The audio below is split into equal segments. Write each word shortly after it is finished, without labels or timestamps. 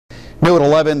New at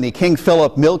 11, the King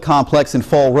Phillip Mill Complex in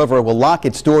Fall River will lock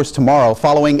its doors tomorrow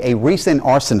following a recent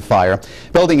arson fire.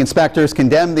 Building inspectors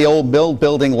condemned the old mill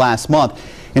building last month.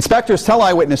 Inspectors tell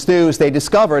Eyewitness News they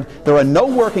discovered there are no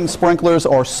working sprinklers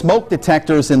or smoke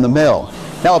detectors in the mill.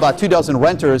 Now about 24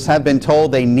 renters have been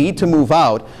told they need to move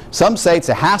out. Some say it's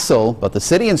a hassle, but the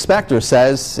city inspector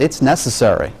says it's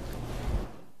necessary.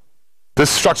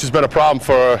 This structure's been a problem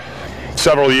for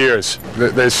several years.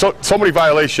 There's so many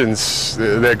violations,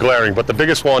 they're glaring, but the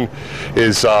biggest one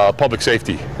is public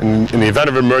safety. In the event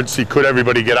of emergency, could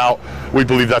everybody get out? We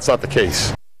believe that's not the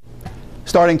case.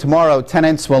 Starting tomorrow,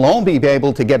 tenants will only be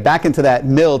able to get back into that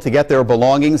mill to get their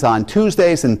belongings on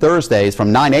Tuesdays and Thursdays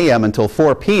from 9 a.m. until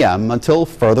 4 p.m. until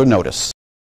further notice.